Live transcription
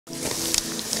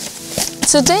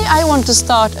Today I want to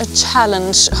start a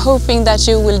challenge, hoping that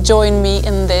you will join me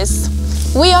in this.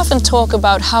 We often talk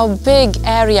about how big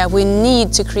area we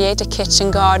need to create a kitchen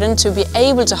garden to be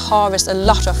able to harvest a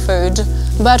lot of food.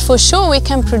 But for sure we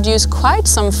can produce quite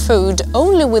some food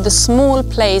only with a small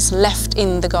place left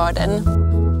in the garden.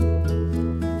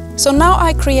 So now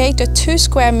I create a 2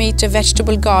 square meter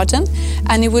vegetable garden,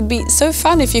 and it would be so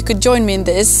fun if you could join me in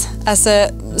this as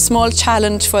a small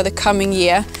challenge for the coming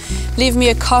year. Leave me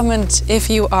a comment if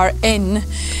you are in.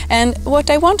 And what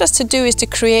I want us to do is to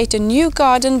create a new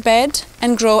garden bed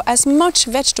and grow as much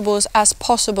vegetables as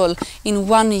possible in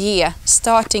 1 year,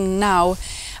 starting now.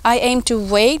 I aim to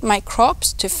weigh my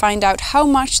crops to find out how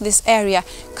much this area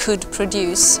could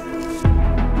produce.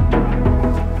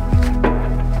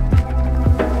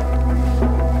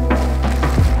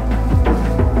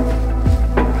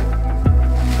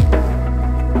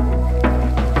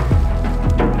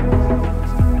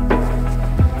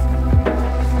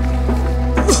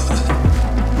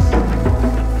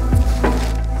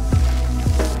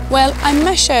 Well, I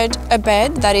measured a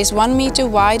bed that is 1 meter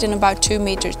wide and about 2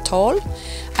 meters tall.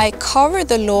 I cover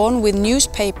the lawn with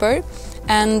newspaper,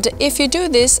 and if you do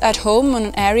this at home on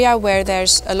an area where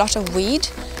there's a lot of weed,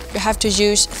 you have to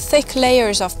use thick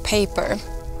layers of paper.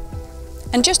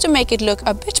 And just to make it look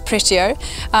a bit prettier,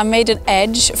 I made an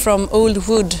edge from old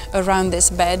wood around this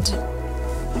bed.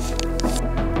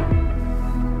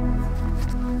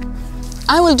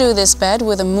 I will do this bed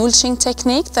with a mulching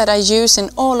technique that I use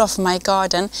in all of my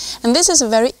garden, and this is a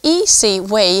very easy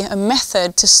way, a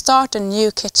method to start a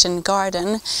new kitchen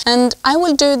garden. And I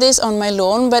will do this on my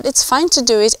lawn, but it's fine to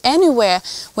do it anywhere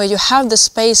where you have the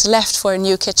space left for a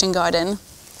new kitchen garden.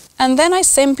 And then I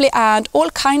simply add all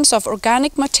kinds of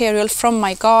organic material from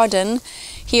my garden.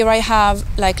 Here I have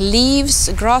like leaves,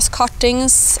 grass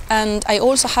cuttings, and I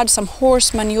also had some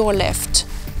horse manure left.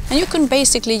 And you can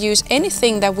basically use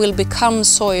anything that will become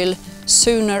soil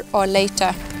sooner or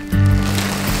later.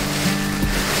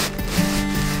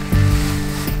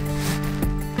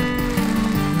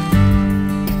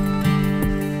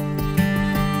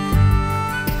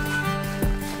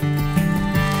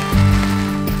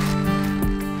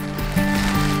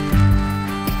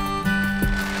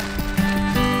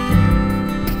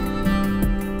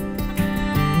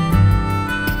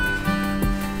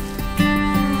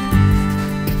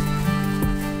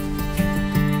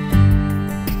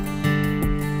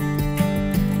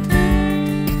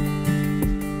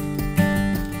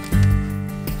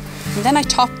 And then I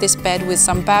top this bed with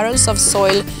some barrels of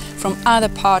soil from other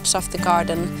parts of the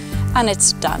garden, and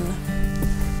it's done.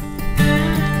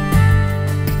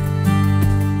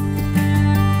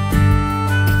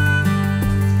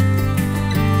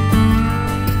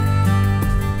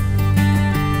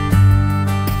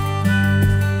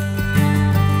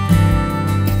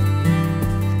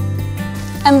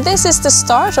 And this is the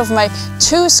start of my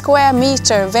 2 square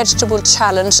meter vegetable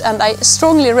challenge, and I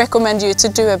strongly recommend you to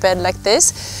do a bed like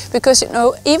this, because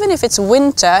even if it's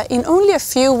winter, in only a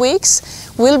few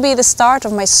weeks will be the start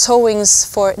of my sowings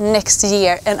for next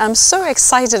year, and I'm so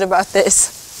excited about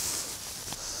this.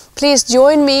 Please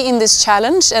join me in this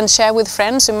challenge and share with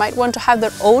friends who might want to have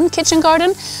their own kitchen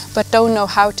garden but don't know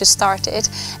how to start it.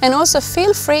 And also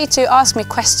feel free to ask me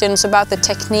questions about the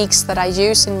techniques that I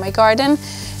use in my garden,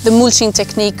 the mulching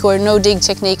technique or no-dig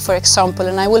technique, for example,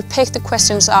 and I will pick the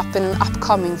questions up in an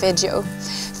upcoming video.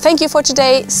 Thank you for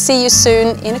today. See you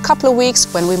soon in a couple of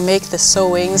weeks when we make the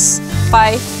sowings.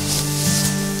 Bye!